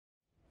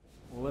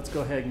let's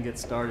go ahead and get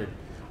started.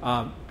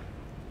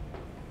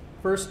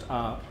 First,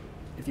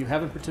 if you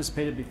haven't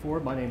participated before,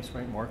 my name is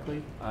Frank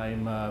Markley.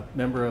 I'm a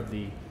member of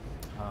the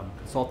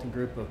consulting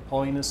group of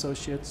Pauling &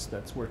 Associates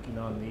that's working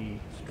on the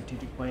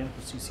strategic plan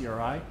for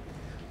CCRI.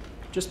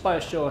 Just by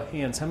a show of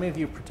hands, how many of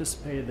you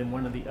participated in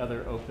one of the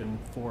other open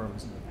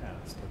forums in the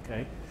past?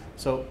 Okay,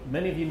 so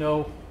many of you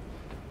know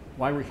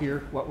why we're here,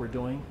 what we're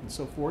doing, and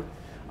so forth.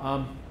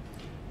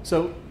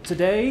 So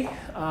today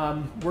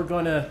we're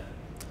going to,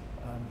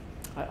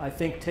 I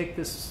think, take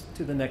this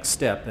to the next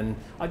step. And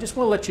I just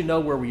want to let you know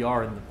where we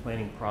are in the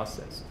planning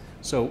process.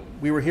 So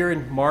we were here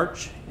in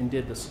March and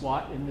did the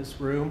SWOT in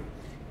this room,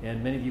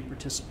 and many of you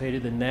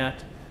participated in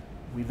that.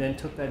 We then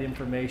took that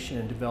information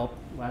and developed,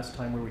 last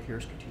time we were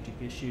here,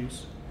 strategic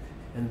issues.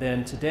 And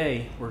then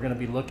today we're going to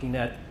be looking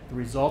at the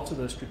results of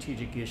those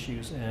strategic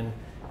issues and,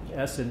 in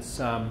essence,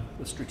 the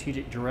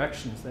strategic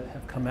directions that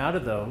have come out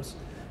of those.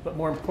 But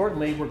more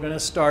importantly, we're going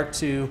to start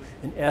to,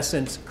 in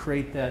essence,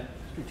 create that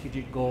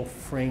strategic goal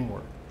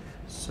framework.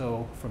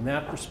 So from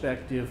that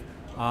perspective,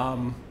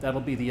 that'll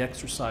be the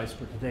exercise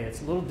for today.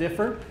 It's a little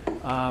different.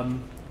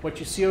 What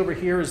you see over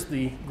here is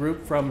the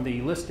group from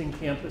the listing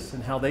campus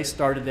and how they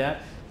started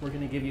that. We're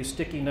going to give you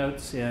sticky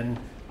notes and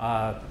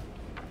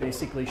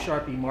basically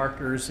Sharpie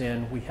markers,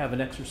 and we have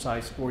an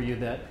exercise for you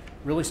that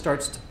really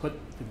starts to put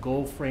the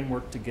goal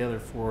framework together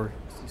for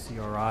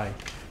CCRI.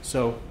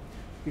 So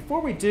before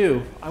we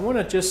do, I want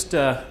to just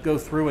go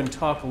through and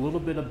talk a little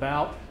bit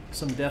about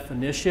some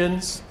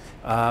definitions,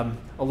 a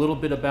little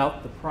bit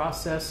about the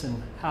process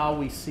and how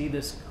we see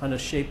this kind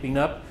of shaping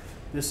up.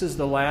 This is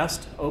the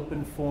last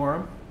open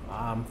forum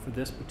for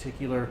this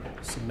particular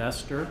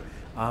semester.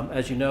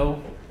 As you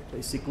know,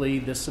 basically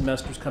this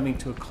semester is coming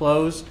to a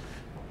close.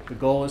 The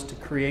goal is to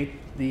create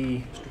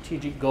the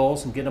strategic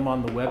goals and get them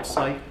on the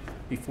website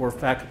before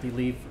faculty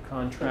leave for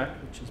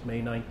contract, which is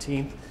May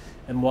 19th.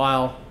 And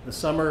while the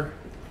summer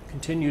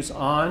continues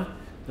on,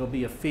 there'll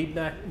be a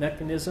feedback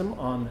mechanism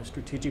on the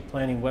strategic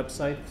planning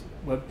website,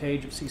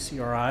 webpage of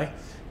CCRI.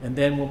 And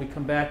then when we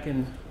come back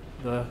in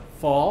the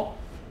fall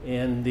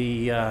and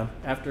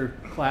after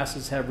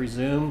classes have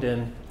resumed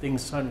and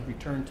things kind of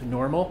return to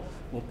normal,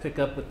 we'll pick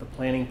up with the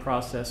planning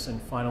process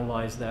and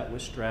finalize that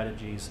with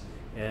strategies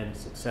and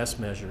success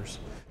measures.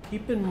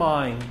 Keep in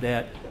mind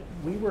that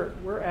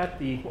we're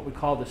at what we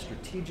call the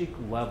strategic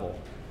level.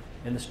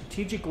 And the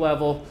strategic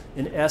level,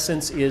 in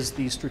essence, is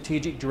the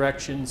strategic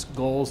directions,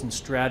 goals, and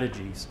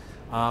strategies.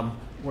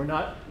 We're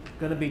not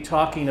going to be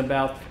talking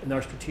about, in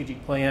our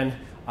strategic plan,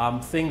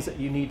 things that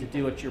you need to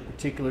do at your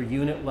particular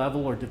unit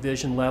level or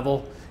division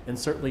level, and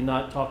certainly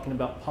not talking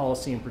about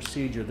policy and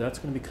procedure. That's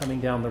going to be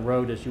coming down the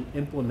road as you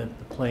implement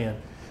the plan.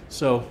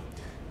 So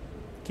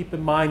keep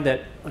in mind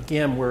that,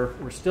 again,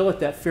 we're still at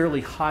that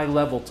fairly high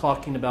level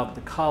talking about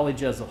the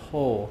college as a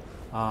whole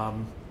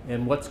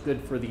and what's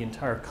good for the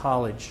entire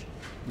college,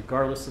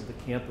 regardless of the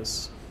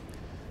campus.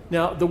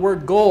 Now, the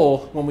word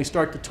goal, when we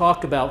start to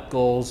talk about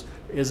goals,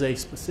 is a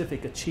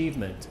specific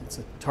achievement. It's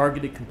a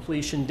targeted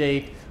completion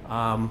date,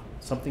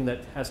 something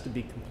that has to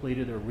be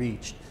completed or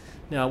reached.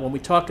 Now, when we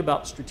talk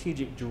about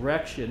strategic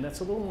direction, that's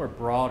a little more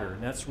broader,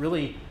 and that's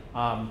really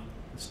the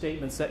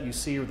statements that you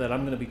see or that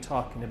I'm going to be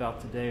talking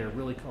about today are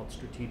really called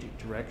strategic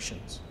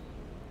directions.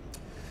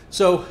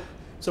 So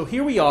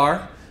here we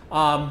are.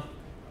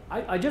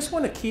 I just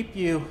want to keep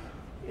you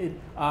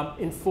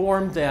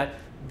informed that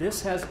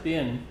this has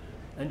been,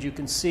 and you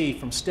can see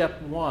from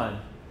step one,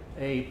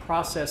 a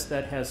process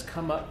that has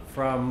come up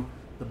from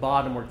the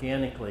bottom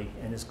organically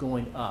and is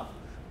going up.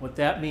 What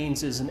that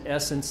means is, in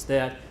essence,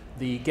 that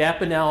the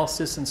gap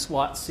analysis and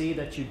SWOT-C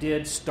that you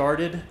did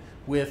started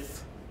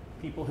with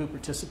people who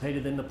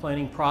participated in the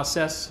planning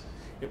process.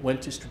 It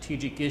went to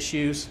strategic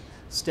issues.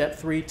 Step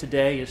 3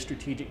 today is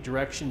strategic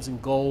directions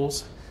and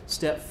goals.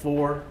 Step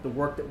 4, the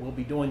work that we'll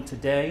be doing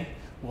today,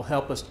 will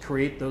help us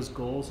create those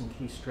goals and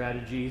key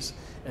strategies.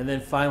 And then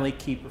finally,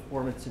 key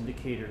performance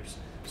indicators.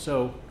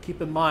 So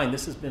keep in mind,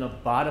 this has been a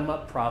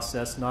bottom-up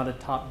process, not a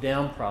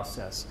top-down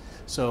process.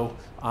 So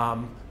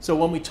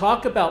when we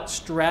talk about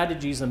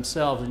strategies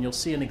themselves, and you'll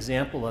see an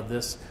example of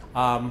this,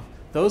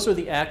 those are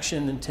the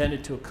action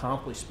intended to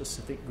accomplish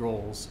specific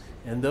goals.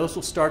 And those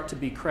will start to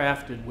be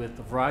crafted with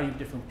a variety of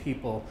different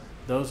people.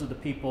 Those are the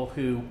people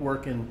who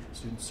work in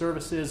student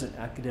services and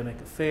academic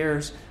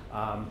affairs,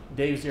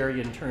 Dave's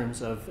area in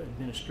terms of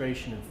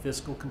administration and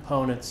fiscal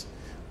components.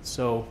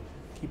 So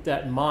keep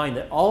that in mind,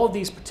 that all of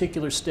these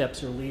particular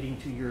steps are leading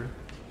to your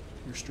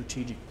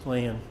strategic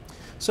plan.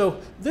 So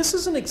this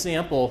is an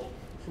example,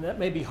 and that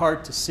may be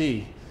hard to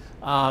see,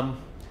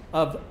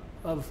 of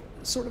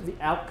sort of the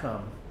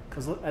outcome.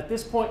 Because at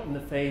this point in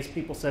the phase,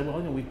 people say, well,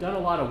 we've done a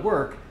lot of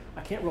work.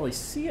 I can't really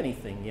see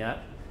anything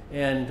yet.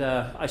 And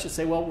I should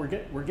say, well,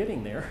 we're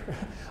getting there.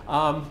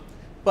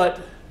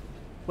 But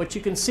what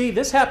you can see,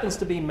 this happens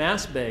to be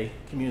Mass Bay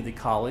Community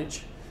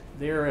College.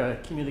 They're a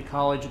community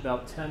college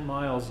about 10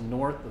 miles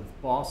north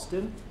of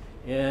Boston.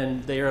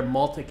 And they're a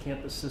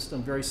multi-campus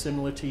system very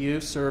similar to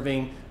you,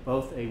 serving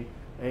both a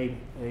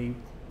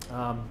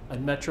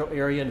metro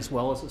area as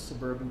well as a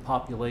suburban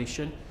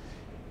population.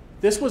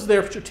 this was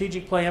their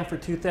strategic plan for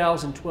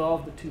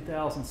 2012 to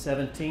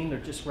 2017. They're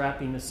just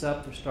wrapping this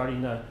up. They're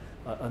starting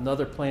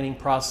another planning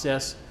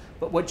process.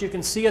 But what you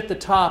can see at the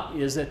top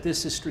is that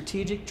this is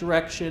strategic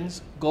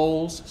directions,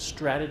 goals,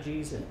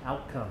 strategies, and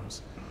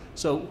outcomes.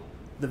 So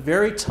the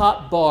very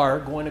top bar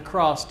going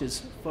across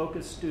is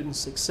focused student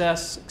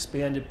success,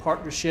 expanded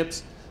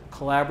partnerships,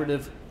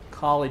 collaborative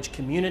college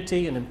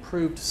community, and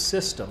improved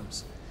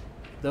systems.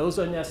 Those,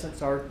 in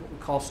essence, are what we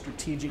call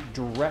strategic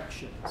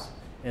directions.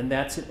 And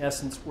that's, in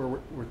essence, where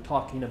we're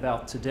talking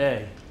about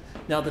today.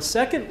 Now, the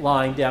second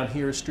line down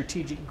here is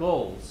strategic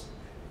goals.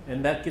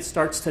 And that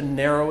starts to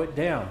narrow it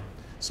down.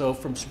 So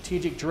from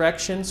strategic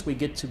directions, we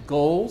get to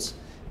goals.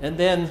 And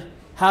then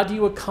how do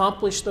you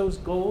accomplish those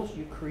goals?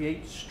 You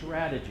create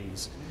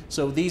strategies.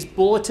 So these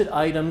bulleted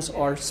items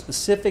are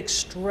specific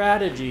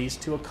strategies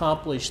to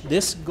accomplish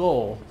this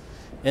goal.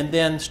 And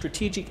then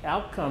strategic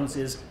outcomes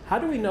is how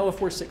do we know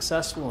if we're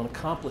successful in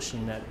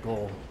accomplishing that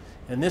goal?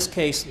 In this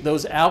case,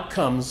 those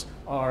outcomes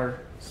are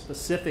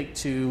specific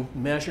to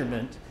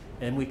measurement,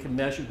 and we can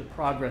measure the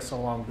progress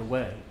along the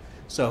way.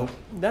 So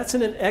that's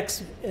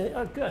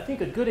I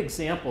think a good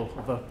example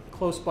of a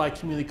close-by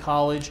community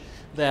college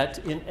that,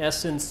 in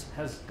essence,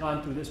 has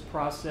gone through this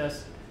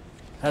process,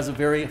 has a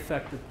very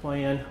effective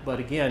plan. But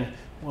again,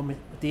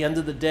 at the end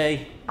of the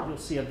day, you'll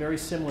see a very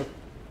similar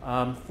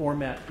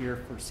format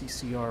here for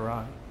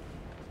CCRI.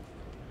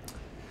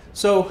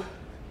 So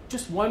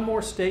just one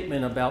more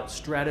statement about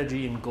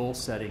strategy and goal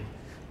setting,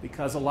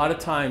 because a lot of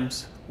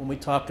times when we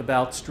talk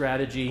about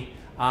strategy,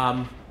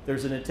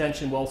 there's an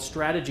intention, well,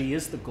 strategy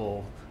is the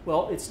goal.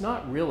 Well, it's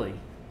not really.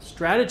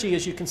 Strategy,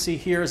 as you can see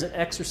here, is an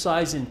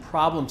exercise in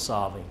problem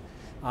solving.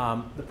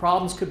 The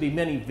problems could be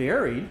many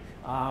varied,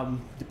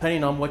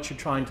 depending on what you're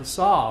trying to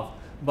solve.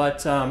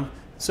 But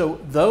so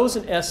those,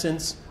 in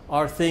essence,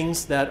 are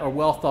things that are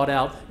well thought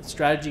out.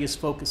 Strategy is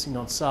focusing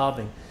on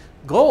solving.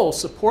 Goals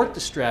support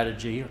the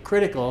strategy, are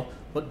critical,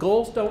 but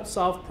goals don't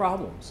solve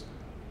problems.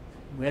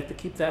 We have to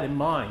keep that in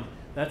mind.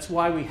 That's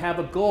why we have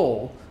a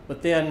goal,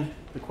 but then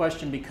the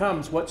question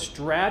becomes, what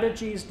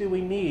strategies do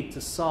we need to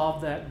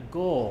solve that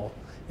goal?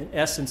 In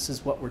essence,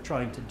 is what we're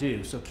trying to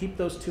do. So keep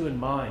those two in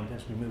mind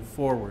as we move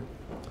forward.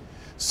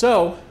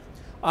 So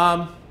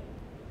I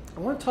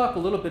want to talk a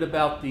little bit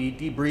about the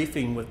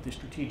debriefing with the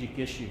strategic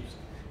issues.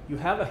 You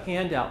have a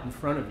handout in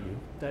front of you.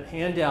 That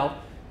handout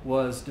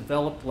was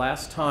developed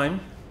last time.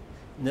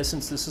 In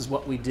essence, this is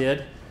what we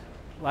did.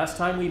 Last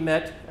time we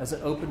met as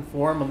an open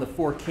forum on the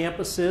 4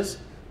 campuses,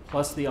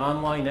 plus the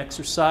online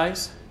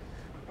exercise.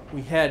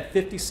 We had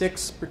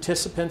 56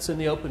 participants in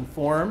the open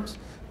forums.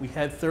 We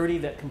had 30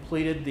 that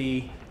completed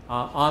the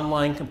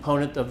online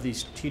component of the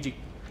strategic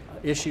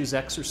issues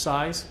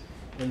exercise.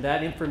 And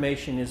that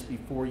information is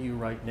before you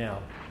right now.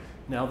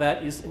 Now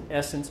that is, in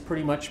essence,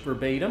 pretty much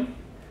verbatim.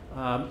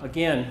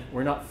 Again,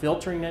 we're not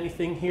filtering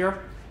anything here.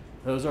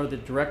 Those are the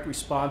direct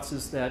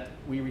responses that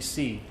we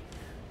received.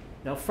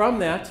 Now from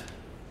that,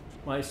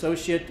 my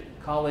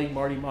associate colleague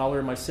Marty Mahler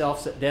and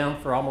myself sat down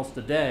for almost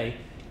a day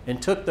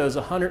and took those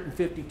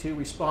 152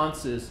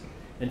 responses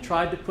and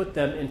tried to put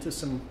them into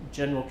some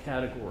general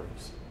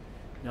categories.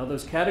 Now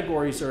those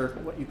categories are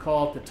what you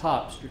call at the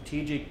top,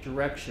 strategic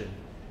direction.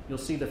 You'll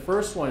see the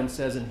first one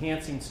says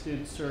enhancing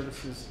student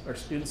services or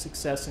student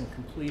success and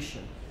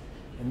completion.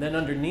 And then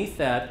underneath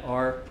that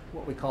are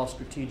what we call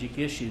strategic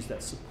issues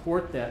that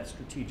support that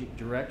strategic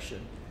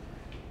direction.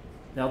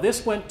 Now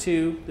this went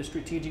to the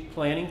Strategic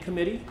Planning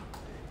Committee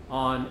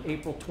on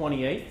April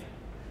 28th.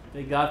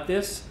 They got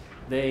this,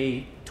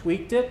 they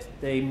tweaked it,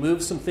 they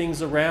moved some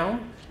things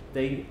around,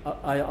 they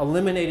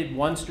eliminated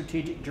one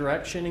strategic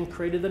direction and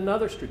created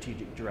another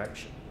strategic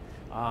direction.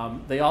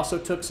 They also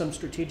took some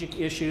strategic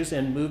issues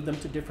and moved them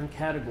to different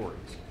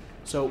categories.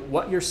 So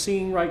what you're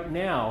seeing right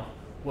now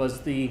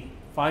was the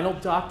final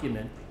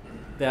document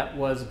that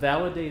was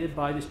validated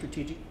by the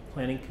Strategic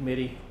Planning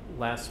Committee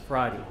last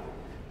Friday.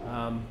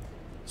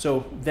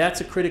 So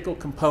that's a critical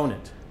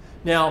component.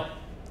 Now,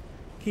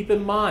 keep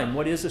in mind,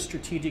 what is a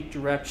strategic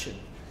direction?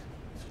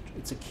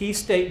 It's a key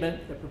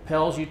statement that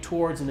propels you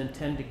towards an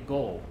intended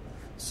goal.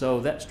 So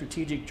that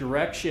strategic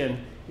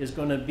direction is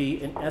going to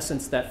be, in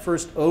essence, that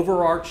first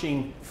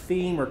overarching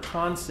theme or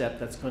concept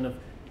that's going to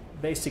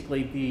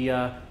basically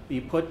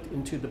be put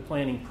into the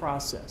planning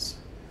process.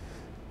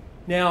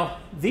 Now,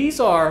 these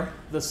are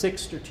the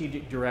 6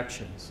 strategic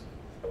directions.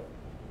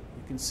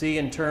 You can see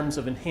in terms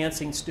of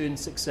enhancing student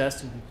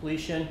success and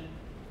completion,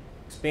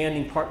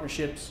 expanding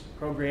partnerships,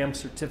 programs,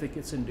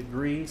 certificates, and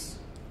degrees,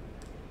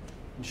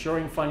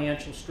 ensuring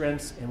financial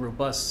strengths and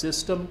robust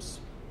systems.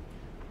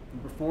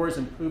 Number 4 is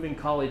improving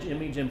college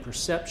image and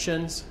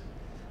perceptions.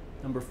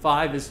 Number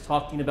 5 is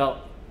talking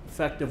about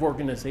effective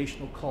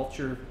organizational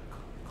culture,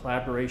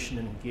 collaboration,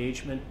 and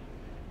engagement.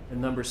 And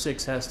number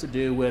 6 has to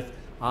do with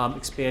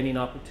expanding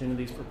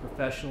opportunities for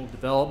professional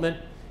development,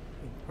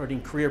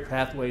 including career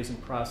pathways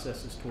and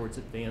processes towards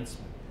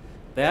advancement.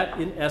 That,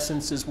 in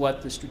essence, is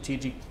what the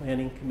Strategic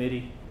Planning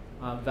Committee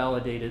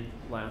validated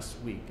last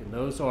week. And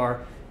those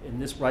are, in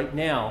this right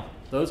now,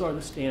 Those are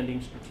the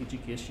standing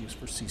strategic issues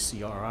for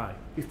CCRI.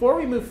 Before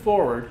we move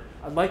forward,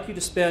 I'd like you to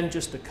spend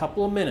just a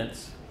couple of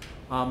minutes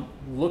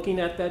looking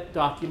at that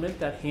document,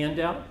 that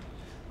handout,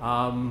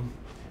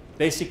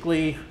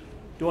 basically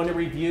doing a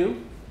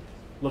review,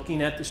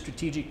 looking at the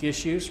strategic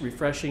issues,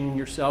 refreshing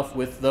yourself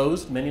with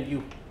those. Many of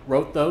you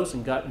wrote those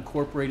and got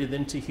incorporated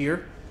into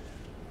here.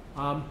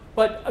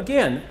 But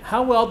again,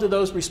 how well do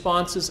those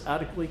responses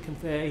adequately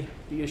convey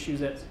the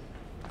issues at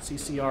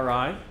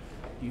CCRI?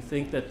 Do you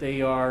think that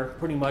they are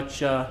pretty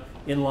much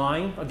in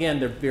line? Again,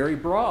 they're very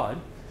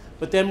broad.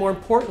 But then more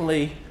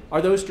importantly,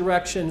 are those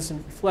directions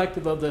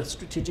reflective of the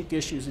strategic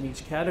issues in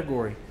each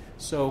category?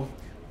 So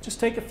just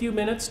take a few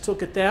minutes to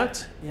look at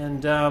that.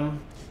 And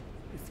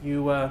if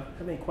you have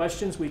any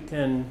questions, we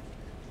can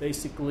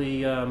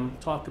basically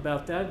talk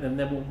about that, and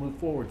then we'll move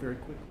forward very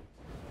quickly.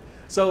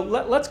 So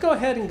let's go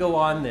ahead and go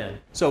on then.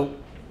 So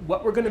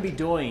what we're going to be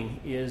doing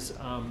is,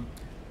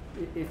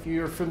 if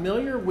you're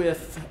familiar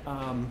with,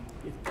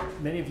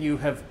 many of you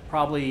have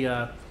probably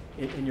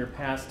in your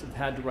past have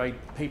had to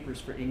write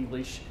papers for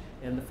English,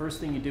 and the first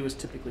thing you do is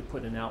typically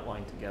put an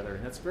outline together,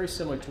 and that's very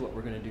similar to what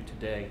we're going to do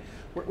today.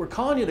 We're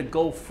calling it a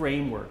goal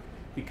framework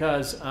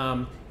because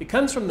it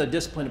comes from the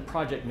discipline of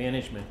project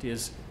management,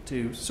 is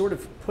to sort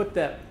of put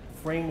that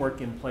framework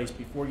in place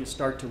before you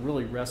start to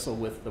really wrestle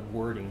with the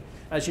wording.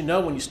 As you know,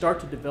 when you start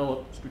to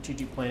develop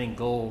strategic planning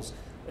goals,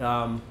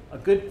 a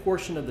good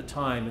portion of the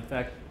time, in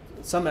fact,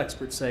 some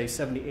experts say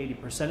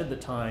 70–80% of the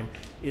time,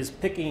 is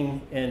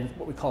picking and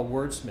what we call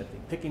wordsmithing,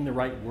 picking the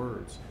right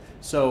words.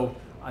 So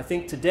I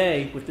think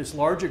today, with this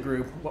larger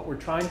group, what we're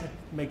trying to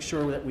make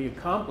sure that we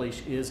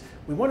accomplish is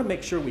we want to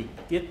make sure we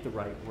get the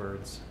right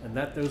words and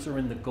that those are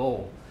in the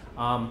goal.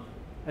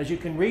 As you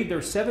can read, there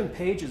are 7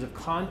 pages of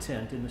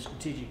content in the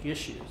strategic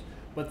issues,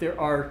 but there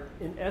are,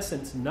 in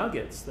essence,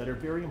 nuggets that are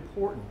very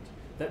important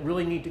that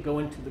really need to go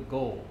into the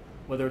goal,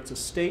 whether it's a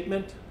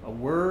statement, a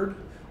word,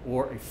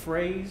 or a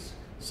phrase,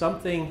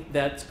 something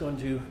that's going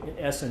to, in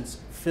essence,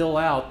 fill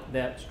out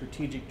that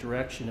strategic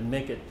direction and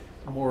make it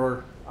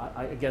more,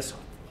 I guess,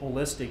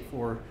 holistic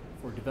for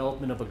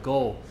development of a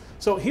goal.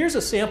 So here's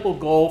a sample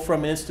goal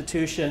from an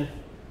institution,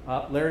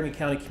 Laramie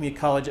County Community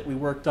College, that we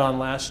worked on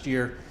last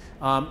year.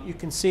 You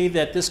can see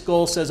that this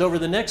goal says, over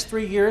the next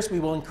 3 years, we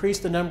will increase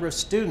the number of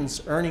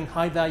students earning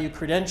high-value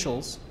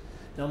credentials.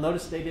 Now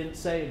notice they didn't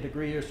say a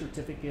degree or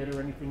certificate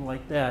or anything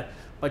like that.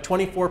 By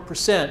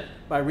 24%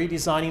 by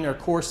redesigning our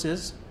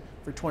courses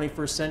for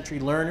 21st century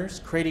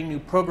learners, creating new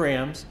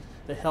programs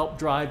that help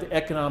drive the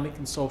economic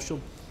and social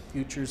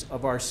futures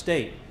of our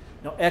state.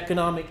 Now,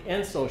 economic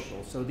and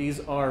social, so these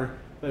are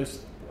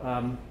those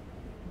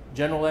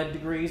general ed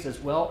degrees as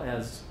well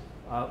as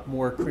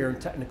more career and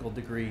technical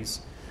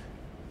degrees.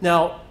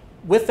 Now,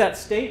 with that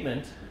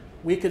statement,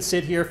 we could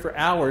sit here for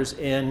hours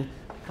and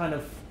kind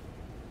of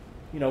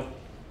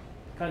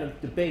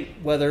debate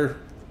whether,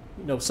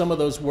 some of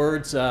those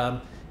words,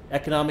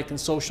 economic and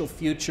social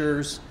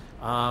futures,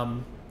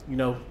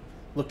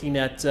 looking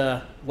at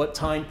what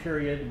time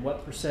period and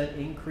what percent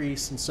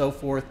increase and so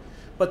forth.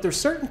 But there's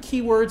certain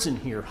keywords in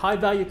here: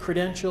 high-value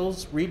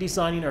credentials,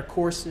 redesigning our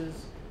courses,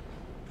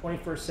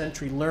 21st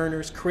century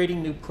learners,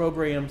 creating new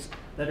programs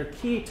that are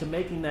key to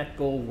making that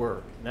goal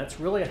work. And that's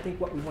really, I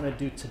think, what we want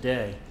to do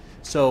today.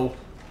 So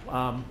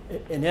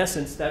in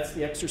essence, that's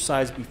the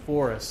exercise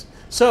before us.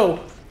 So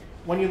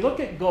when you look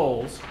at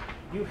goals,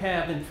 you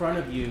have in front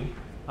of you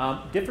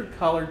different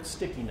colored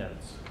sticky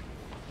notes.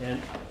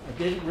 And I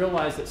didn't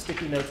realize that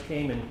sticky notes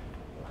came in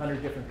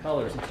 100 different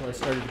colors until I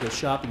started to go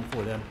shopping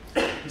for them.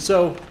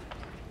 So,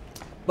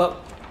 but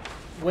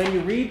when you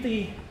read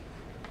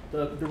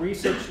the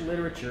research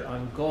literature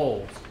on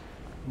goals,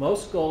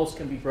 most goals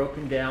can be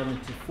broken down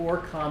into 4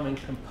 common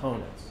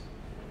components.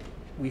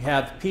 We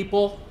have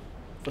people,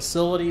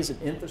 facilities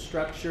and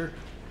infrastructure,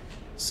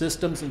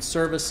 systems and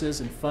services,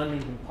 and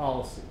funding and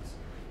policies.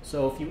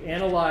 So if you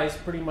analyze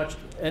pretty much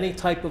any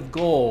type of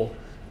goal,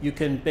 you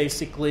can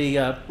basically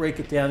break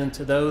it down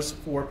into those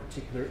 4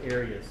 particular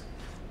areas.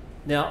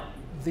 Now,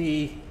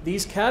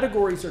 these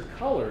categories are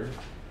colored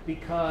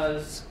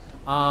because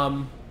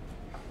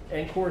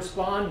and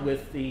correspond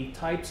with the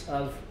types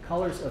of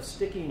colors of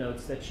sticky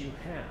notes that you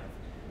have.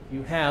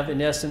 You have,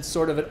 in essence,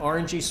 sort of an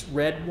orangey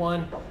red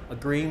one, a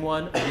green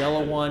one, a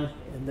yellow one,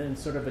 and then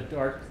sort of a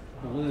dark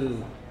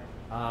blue.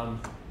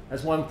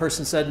 As one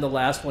person said in the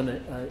last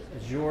one,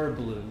 azure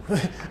blue.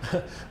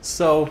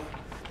 So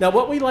now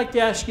what we'd like to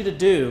ask you to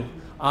do,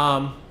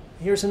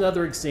 here's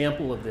another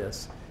example of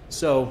this.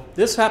 So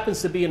this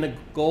happens to be in a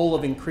goal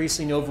of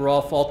increasing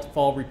overall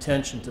fall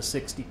retention to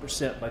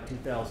 60% by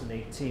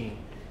 2018.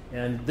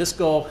 And this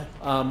goal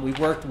we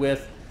worked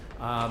with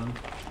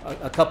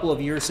a couple of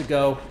years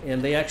ago,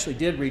 and they actually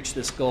did reach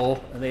this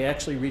goal, and they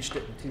actually reached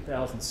it in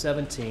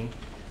 2017.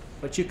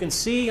 But you can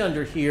see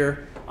under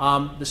here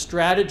the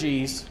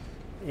strategies,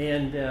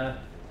 and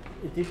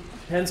it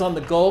depends on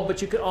the goal,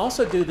 but you can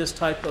also do this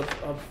type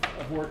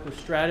of work with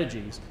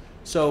strategies.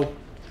 So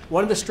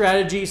one of the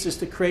strategies is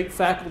to create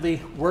faculty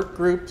work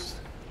groups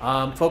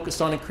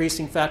focused on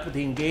increasing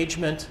faculty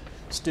engagement.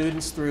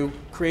 students through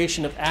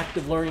creation of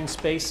active learning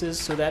spaces,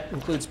 so that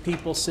includes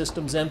people,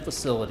 systems, and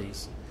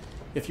facilities.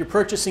 If you're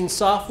purchasing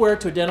software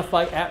to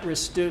identify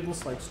at-risk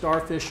students like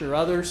Starfish or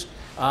others,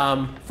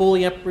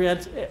 fully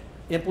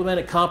implement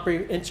a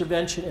comprehensive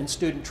intervention and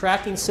student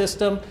tracking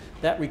system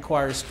that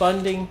requires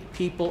funding,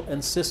 people,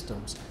 and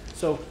systems.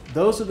 So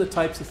those are the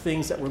types of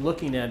things that we're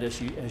looking at as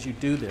you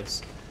do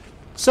this.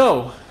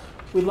 So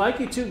we'd like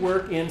you to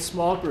work in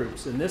small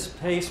groups. In this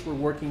case, we're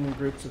working in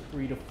groups of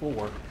 3 to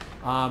 4.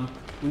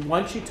 We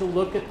want you to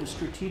look at the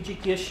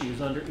strategic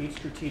issues under each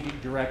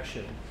strategic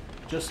direction.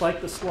 Just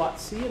like the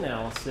SWOT-C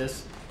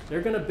analysis,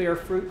 they're going to bear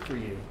fruit for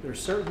you. There are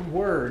certain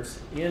words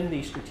in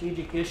the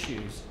strategic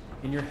issues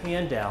in your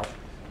handout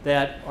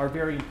that are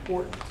very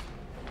important.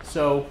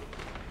 So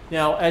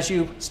now as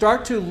you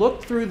start to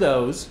look through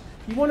those,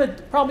 you want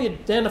to probably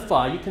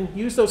identify, you can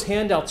use those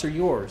handouts are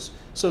yours.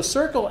 So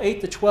circle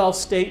 8 to 12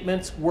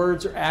 statements,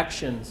 words, or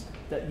actions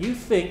that you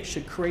think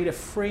should create a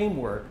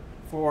framework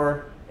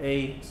for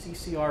a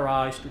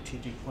CCRI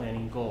strategic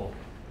planning goal.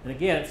 And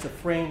again, it's a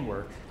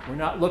framework. We're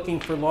not looking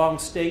for long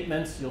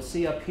statements. You'll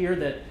see up here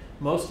that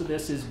most of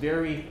this is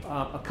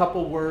a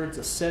couple words,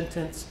 a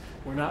sentence.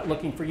 We're not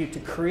looking for you to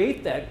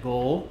create that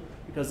goal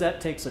because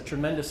that takes a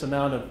tremendous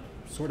amount of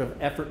sort of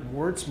effort and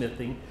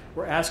wordsmithing.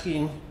 We're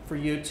asking for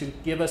you to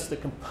give us the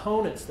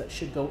components that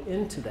should go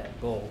into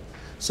that goal.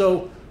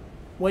 So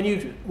when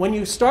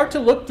you start to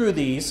look through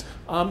these,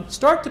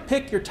 start to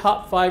pick your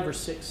top 5 or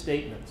 6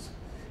 statements.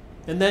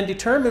 And then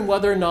determine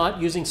whether or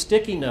not, using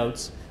sticky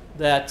notes,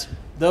 that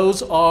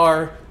those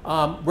are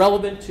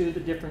relevant to the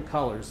different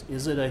colors.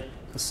 Is it a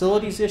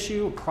facilities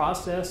issue, a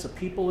process, a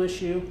people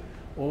issue,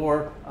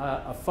 or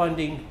a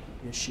funding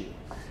issue?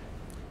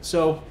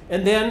 So,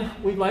 and then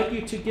we'd like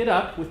you to get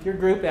up with your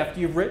group after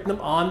you've written them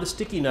on the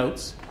sticky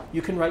notes.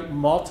 You can write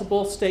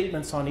multiple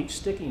statements on each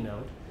sticky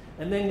note,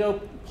 and then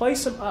go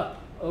place them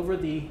up over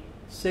the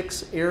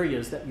 6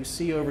 areas that you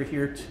see over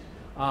here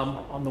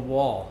on the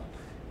wall.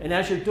 And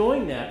as you're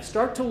doing that,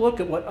 start to look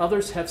at what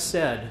others have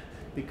said,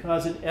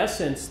 because in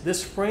essence,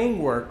 this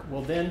framework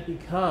will then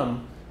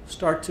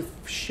start to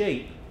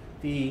shape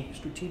the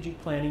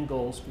strategic planning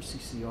goals for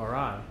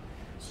CCRI.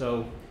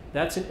 So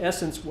that's in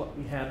essence what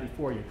we have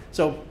before you.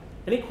 So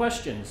any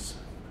questions?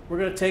 We're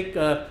going to take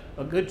a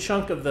good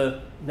chunk of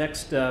the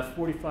next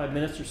 45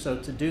 minutes or so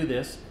to do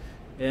this.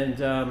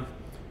 And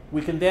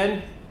we can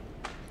then,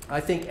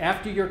 I think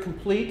after you're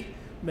complete,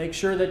 make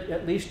sure that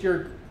at least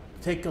you're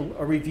take a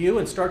review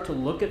and start to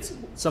look at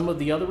some of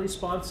the other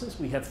responses.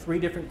 We have 3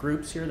 different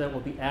groups here that will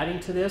be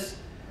adding to this.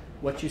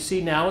 What you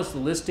see now is the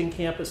listing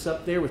campus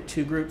up there with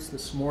 2 groups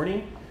this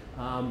morning.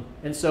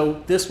 And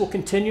so this will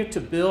continue to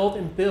build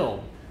and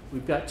build.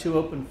 We've got 2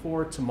 open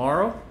for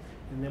tomorrow,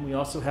 and then we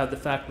also have the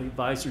faculty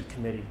advisory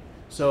committee.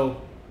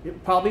 So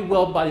it probably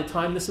will, by the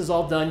time this is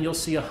all done, you'll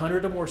see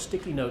 100 or more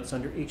sticky notes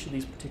under each of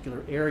these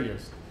particular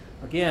areas.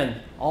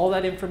 Again, all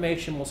that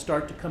information will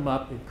start to come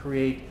up and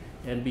create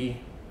and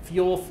be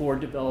fuel for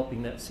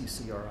developing that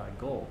CCRI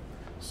goal.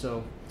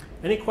 So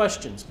any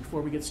questions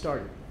before we get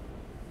started?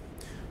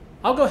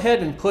 I'll go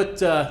ahead and put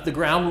the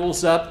ground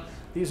rules up.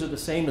 These are the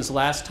same as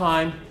last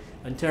time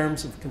in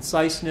terms of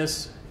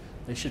conciseness.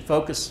 They should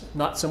focus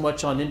not so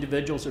much on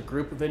individuals or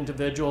group of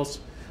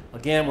individuals.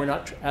 Again, we're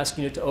not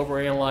asking you to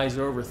overanalyze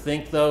or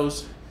overthink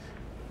those.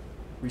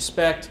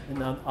 Respect,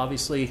 and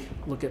obviously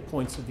look at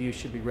points of view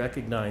should be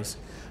recognized.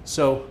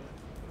 So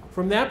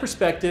from that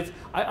perspective,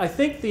 I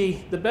think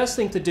the best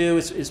thing to do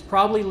is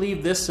probably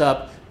leave this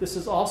up. This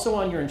is also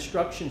on your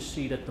instruction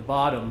sheet at the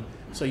bottom,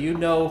 so you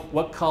know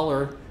what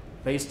color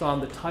based on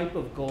the type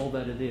of goal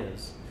that it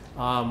is.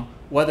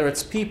 Whether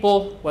it's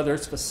people, whether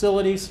it's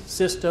facilities,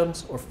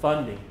 systems, or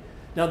funding.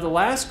 Now the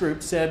last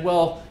group said,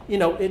 well, you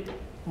know,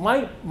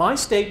 my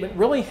statement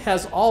really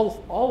has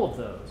all of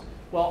those.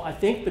 Well, I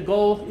think the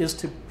goal is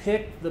to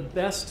pick the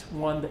best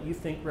one that you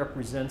think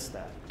represents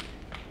that.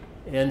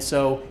 And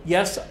so,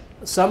 yes,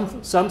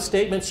 some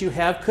statements you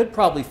have could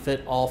probably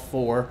fit all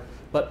 4,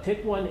 but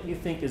pick one that you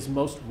think is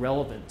most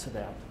relevant to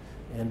that.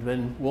 And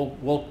then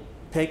we'll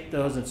take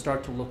those and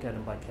start to look at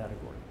them by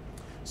category.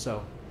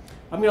 So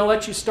I'm going to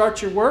let you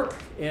start your work,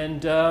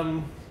 and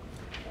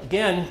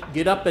again,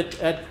 get up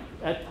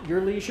at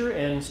your leisure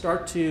and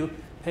start to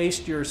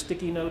paste your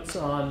sticky notes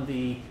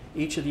on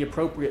each of the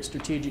appropriate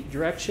strategic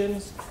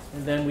directions,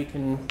 and then we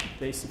can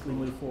basically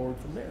move forward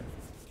from there.